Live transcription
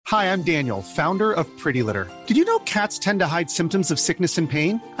Hi, I'm Daniel, founder of Pretty Litter. Did you know cats tend to hide symptoms of sickness and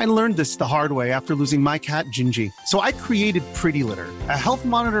pain? I learned this the hard way after losing my cat, Gingy. So I created Pretty Litter, a health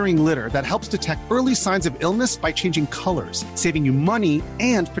monitoring litter that helps detect early signs of illness by changing colors, saving you money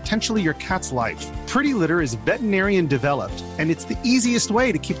and potentially your cat's life. Pretty Litter is veterinarian developed, and it's the easiest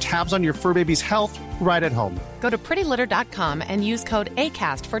way to keep tabs on your fur baby's health right at home. Go to prettylitter.com and use code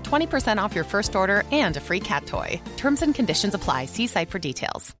ACAST for 20% off your first order and a free cat toy. Terms and conditions apply. See site for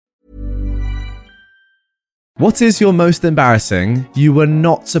details. What is your most embarrassing, you were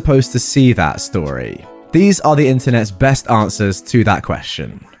not supposed to see that story? These are the internet's best answers to that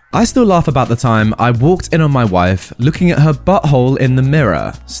question. I still laugh about the time I walked in on my wife looking at her butthole in the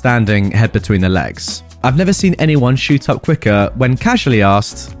mirror, standing head between the legs. I've never seen anyone shoot up quicker when casually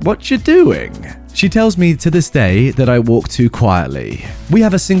asked, "What you doing?" She tells me to this day that I walk too quietly. We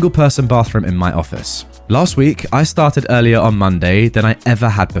have a single-person bathroom in my office. Last week, I started earlier on Monday than I ever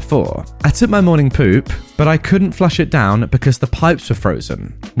had before. I took my morning poop, but I couldn't flush it down because the pipes were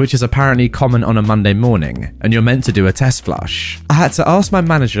frozen, which is apparently common on a Monday morning, and you're meant to do a test flush. I had to ask my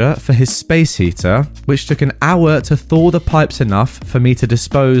manager for his space heater, which took an hour to thaw the pipes enough for me to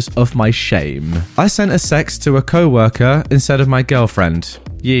dispose of my shame. I sent a sext to a co-worker instead of my girlfriend.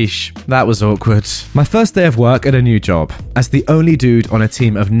 Yeesh, that was awkward. My first day of work at a new job, as the only dude on a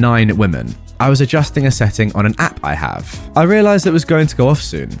team of 9 women. I was adjusting a setting on an app I have. I realized it was going to go off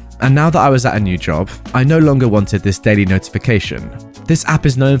soon, and now that I was at a new job, I no longer wanted this daily notification. This app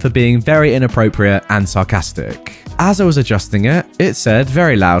is known for being very inappropriate and sarcastic. As I was adjusting it, it said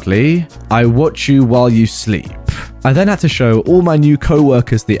very loudly, "I watch you while you sleep." I then had to show all my new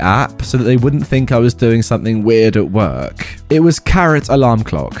co-workers the app so that they wouldn't think I was doing something weird at work. It was Carrot Alarm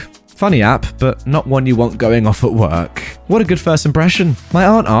Clock. Funny app, but not one you want going off at work. What a good first impression. My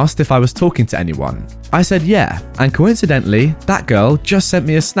aunt asked if I was talking to anyone. I said yeah, and coincidentally, that girl just sent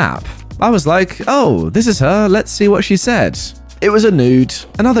me a snap. I was like, oh, this is her, let's see what she said. It was a nude.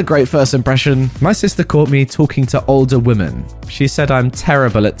 Another great first impression. My sister caught me talking to older women. She said I'm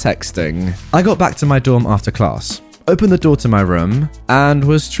terrible at texting. I got back to my dorm after class, opened the door to my room, and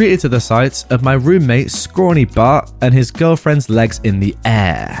was treated to the sight of my roommate's scrawny butt and his girlfriend's legs in the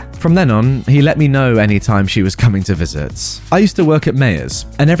air. From then on, he let me know anytime she was coming to visit. I used to work at Mayors,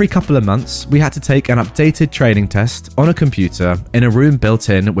 and every couple of months, we had to take an updated training test on a computer in a room built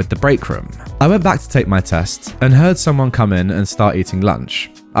in with the break room. I went back to take my test and heard someone come in and start eating lunch.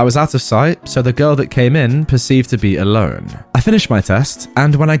 I was out of sight, so the girl that came in perceived to be alone. I finished my test,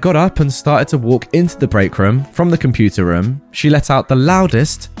 and when I got up and started to walk into the break room from the computer room, she let out the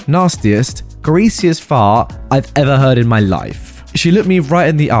loudest, nastiest, greasiest fart I've ever heard in my life. She looked me right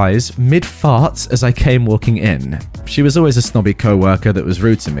in the eyes, mid-farts, as I came walking in. She was always a snobby co-worker that was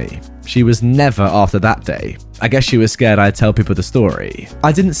rude to me. She was never after that day. I guess she was scared I'd tell people the story.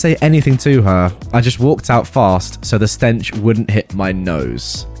 I didn't say anything to her. I just walked out fast so the stench wouldn't hit my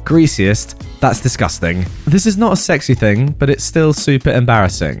nose. Greasiest? That's disgusting. This is not a sexy thing, but it's still super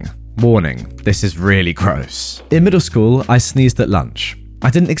embarrassing. Warning, this is really gross. In middle school, I sneezed at lunch. I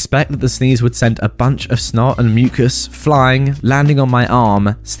didn't expect that the sneeze would send a bunch of snot and mucus flying, landing on my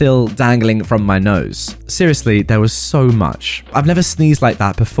arm, still dangling from my nose. Seriously, there was so much. I've never sneezed like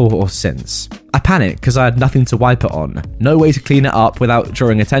that before or since. I panicked because I had nothing to wipe it on, no way to clean it up without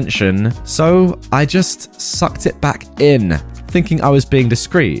drawing attention, so I just sucked it back in, thinking I was being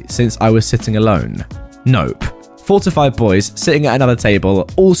discreet since I was sitting alone. Nope. 4 to 5 boys sitting at another table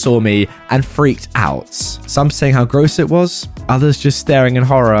all saw me and freaked out. Some saying how gross it was, others just staring in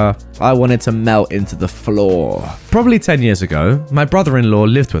horror. I wanted to melt into the floor. Probably 10 years ago, my brother-in-law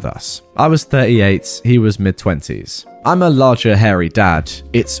lived with us. I was 38, he was mid-20s. I'm a larger, hairy dad.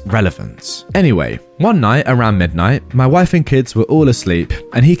 It's relevant. Anyway, one night around midnight, my wife and kids were all asleep,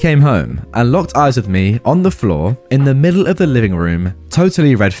 and he came home and locked eyes with me on the floor in the middle of the living room,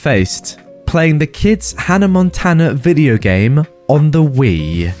 totally red-faced, playing the kids' Hannah Montana video game on the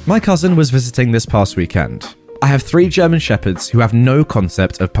Wii. My cousin was visiting this past weekend. I have 3 German Shepherds who have no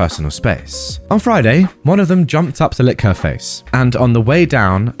concept of personal space. On Friday, one of them jumped up to lick her face, and on the way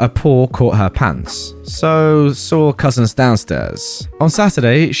down, a paw caught her pants. So, saw cousins downstairs. On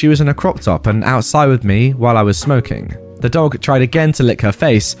Saturday, she was in a crop top and outside with me while I was smoking. The dog tried again to lick her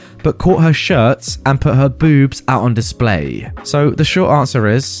face, but caught her shirts and put her boobs out on display. So the short answer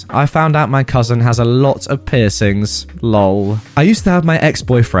is, I found out my cousin has a lot of piercings, lol. I used to have my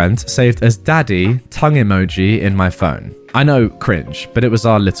ex-boyfriend saved as daddy tongue emoji in my phone. I know, cringe, but it was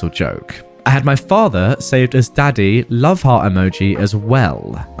our little joke. I had my father saved as daddy love heart emoji as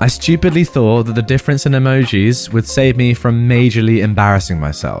well. I stupidly thought that the difference in emojis would save me from majorly embarrassing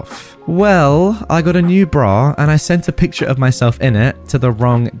myself. Well, I got a new bra and I sent a picture of myself in it to the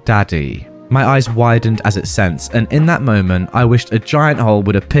wrong daddy. My eyes widened as it sent, and in that moment, I wished a giant hole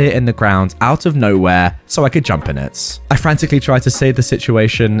would appear in the ground out of nowhere so I could jump in it. I frantically tried to save the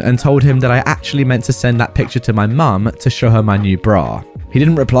situation and told him that I actually meant to send that picture to my mum to show her my new bra. He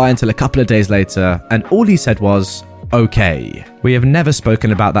didn't reply until a couple of days later, and all he said was, "Okay." We have never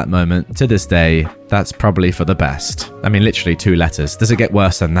spoken about that moment to this day. That's probably for the best. I mean, literally 2 letters. Does it get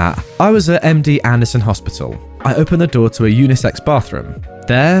worse than that? I was at MD Anderson Hospital. I opened the door to a unisex bathroom.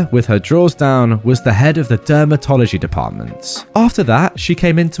 There, with her drawers down, was the head of the dermatology department. After that, she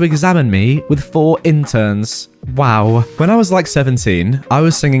came in to examine me with 4 interns. Wow. When I was like 17, I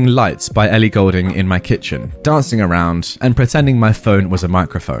was singing Lights by Ellie Goulding in my kitchen, dancing around and pretending my phone was a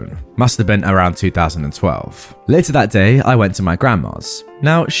microphone. Must have been around 2012. Later that day, I went to my grandma's.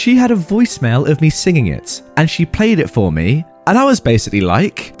 Now, she had a voicemail of me singing it, and she played it for me, and I was basically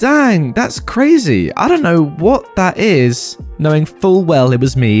like, dang, that's crazy. I don't know what that is, knowing full well it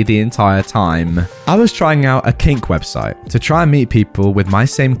was me the entire time. I was trying out a kink website to try and meet people with my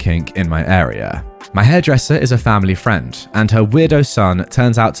same kink in my area. My hairdresser is a family friend, and her weirdo son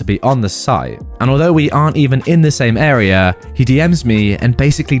turns out to be on the site. And although we aren't even in the same area, he DMs me and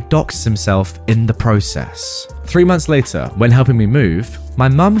basically doxes himself in the process. 3 months later, when helping me move, my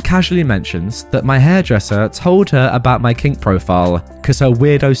mum casually mentions that my hairdresser told her about my kink profile because her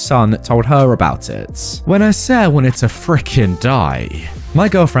weirdo son told her about it. When I say I wanted to frickin' die. My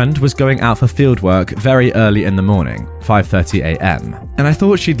girlfriend was going out for field work very early in the morning, 5:30 a.m, and I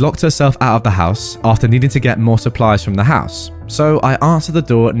thought she'd locked herself out of the house after needing to get more supplies from the house. So I answered the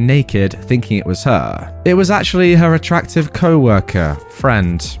door naked, thinking it was her. It was actually her attractive co-worker,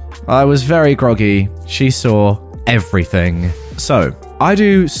 friend. I was very groggy. She saw everything. So, I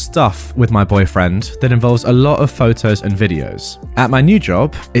do stuff with my boyfriend that involves a lot of photos and videos. At my new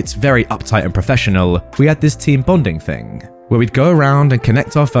job, it's very uptight and professional. We had this team bonding thing, where we'd go around and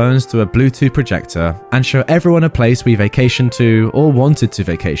connect our phones to a Bluetooth projector and show everyone a place we vacationed to or wanted to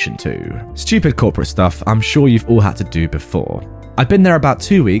vacation to. Stupid corporate stuff I'm sure you've all had to do before. I'd been there about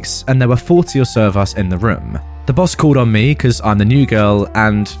 2 weeks and there were 40 or so of us in the room. The boss called on me because I'm the new girl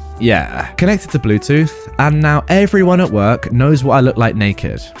and yeah, connected to Bluetooth, and now everyone at work knows what I look like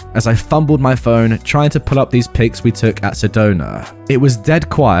naked, as I fumbled my phone trying to pull up these pics we took at Sedona. It was dead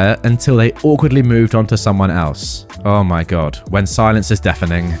quiet until they awkwardly moved on to someone else. Oh my god, when silence is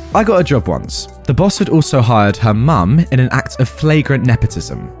deafening. I got a job once. The boss had also hired her mum in an act of flagrant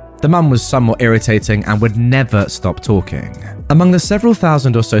nepotism. The mum was somewhat irritating and would never stop talking. Among the several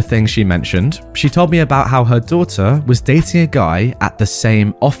thousand or so things she mentioned, she told me about how her daughter was dating a guy at the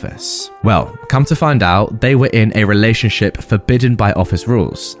same office. Well, come to find out, they were in a relationship forbidden by office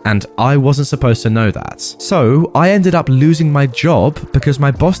rules, and I wasn't supposed to know that. So I ended up losing my job because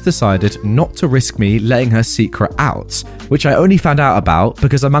my boss decided not to risk me letting her secret out, which I only found out about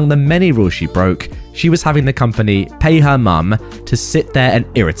because among the many rules she broke, she was having the company pay her mum to sit there and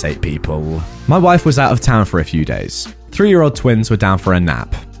irritate people. My wife was out of town for a few days. 3-year-old twins were down for a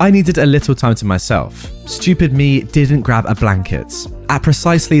nap. I needed a little time to myself. Stupid me didn't grab a blanket. At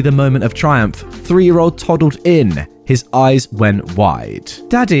precisely the moment of triumph, 3-year-old toddled in. His eyes went wide.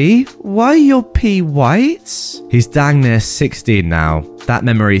 Daddy, why are your pee white? He's dang near 16 now. That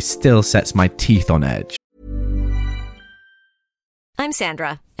memory still sets my teeth on edge. I'm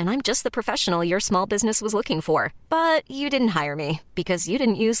Sandra, and I'm just the professional your small business was looking for. But you didn't hire me because you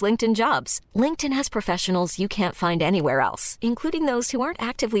didn't use LinkedIn Jobs. LinkedIn has professionals you can't find anywhere else, including those who aren't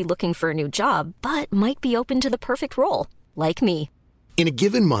actively looking for a new job, but might be open to the perfect role, like me. In a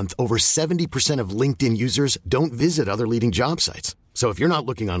given month, over 70% of LinkedIn users don't visit other leading job sites. So if you're not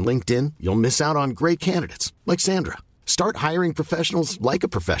looking on LinkedIn, you'll miss out on great candidates like Sandra. Start hiring professionals like a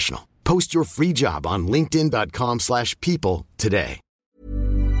professional. Post your free job on linkedin.com/people today.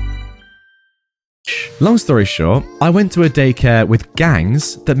 Long story short, I went to a daycare with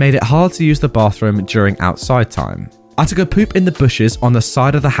gangs that made it hard to use the bathroom during outside time. I took a poop in the bushes on the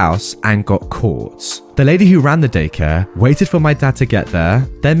side of the house and got caught. The lady who ran the daycare waited for my dad to get there,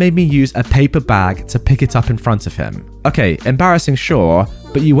 then made me use a paper bag to pick it up in front of him. Okay, embarrassing sure,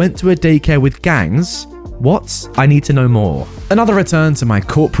 but you went to a daycare with gangs? What? I need to know more. Another return to my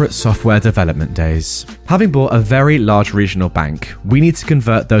corporate software development days. Having bought a very large regional bank, we need to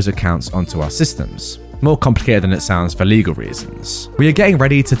convert those accounts onto our systems. More complicated than it sounds for legal reasons. We are getting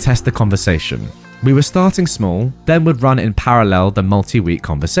ready to test the conversation. We were starting small, then would run in parallel the multi-week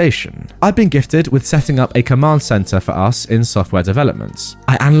conversation. I'd been gifted with setting up a command center for us in software development.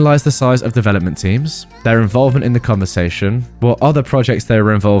 I analysed the size of development teams, their involvement in the conversation, what other projects they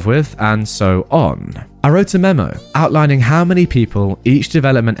were involved with, and so on. I wrote a memo outlining how many people each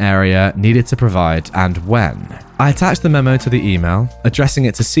development area needed to provide and when. I attached the memo to the email, addressing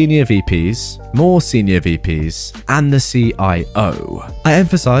it to senior VPs, more senior VPs, and the CIO. I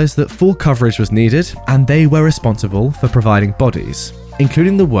emphasised that full coverage was needed and they were responsible for providing bodies,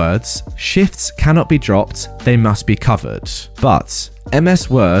 including the words, "Shifts cannot be dropped, they must be covered." But MS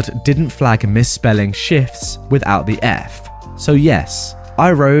Word didn't flag misspelling shifts without the F. So yes,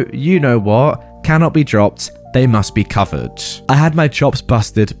 I wrote, you know what, cannot be dropped, they must be covered. I had my chops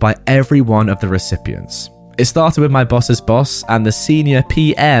busted by every one of the recipients. It started with my boss's boss and the senior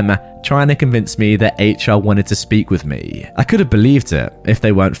PM trying to convince me that HR wanted to speak with me. I could have believed it if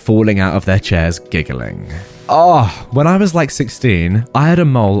they weren't falling out of their chairs giggling. When I was like 16, I had a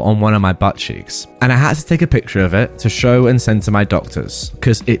mole on one of my butt cheeks, and I had to take a picture of it to show and send to my doctors,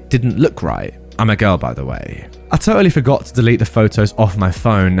 because it didn't look right. I'm a girl, by the way. I totally forgot to delete the photos off my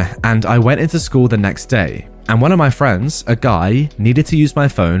phone, and I went into school the next day. And one of my friends, a guy, needed to use my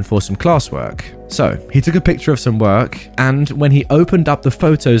phone for some classwork. So he took a picture of some work, and when he opened up the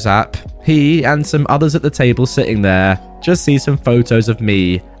Photos app, he and some others at the table sitting there just see some photos of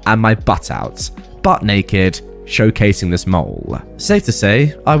me and my butt out, butt naked, showcasing this mole. Safe to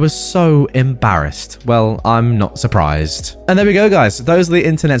say, I was so embarrassed. Well, I'm not surprised. And there we go, guys. Those are the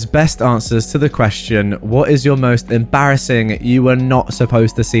internet's best answers to the question, what is your most embarrassing, you were not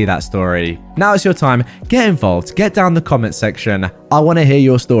supposed to see that story? Now it's your time. Get involved. Get down the comment section. I want to hear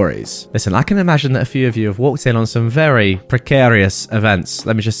your stories. Listen, I can imagine that a few of you have walked in on some very precarious events.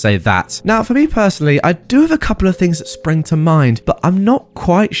 Let me just say that. Now, for me personally, I do have a couple of things that spring to mind, but I'm not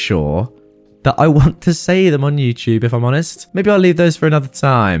quite sure that I want to say them on YouTube, if I'm honest. Maybe I'll leave those for another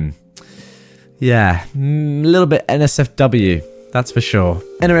time. Yeah, a little bit NSFW, that's for sure.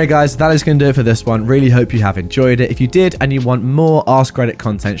 Anyway, guys, that is going to do it for this one. Really hope you have enjoyed it. If you did and you want more Ask Reddit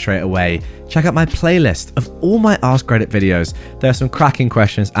content straight away, check out my playlist of all my Ask Reddit videos. There are some cracking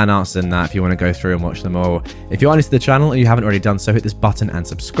questions and answers in that if you want to go through and watch them all. If you're new to the channel and you haven't already done so, hit this button and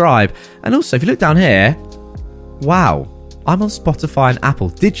subscribe. And also, if you look down here, wow, I'm on Spotify and Apple.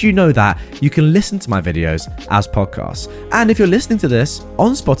 Did you know that you can listen to my videos as podcasts? And if you're listening to this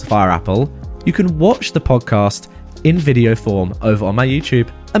on Spotify or Apple, you can watch the podcast in video form over on my YouTube.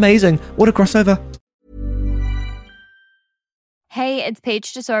 Amazing. What a crossover. Hey, it's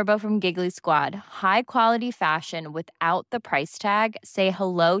Paige DeSorbo from Giggly Squad. High quality fashion without the price tag. Say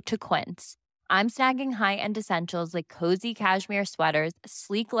hello to Quince. I'm snagging high-end essentials like cozy cashmere sweaters,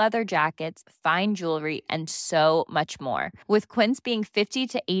 sleek leather jackets, fine jewelry, and so much more. With Quince being 50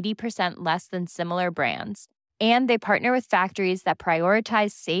 to 80% less than similar brands. And they partner with factories that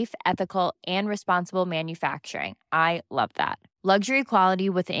prioritize safe, ethical, and responsible manufacturing. I love that. Luxury quality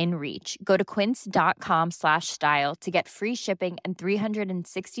within reach. Go to quince.com/style to get free shipping and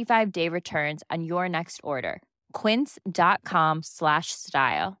 365-day returns on your next order.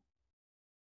 Quince.com/style.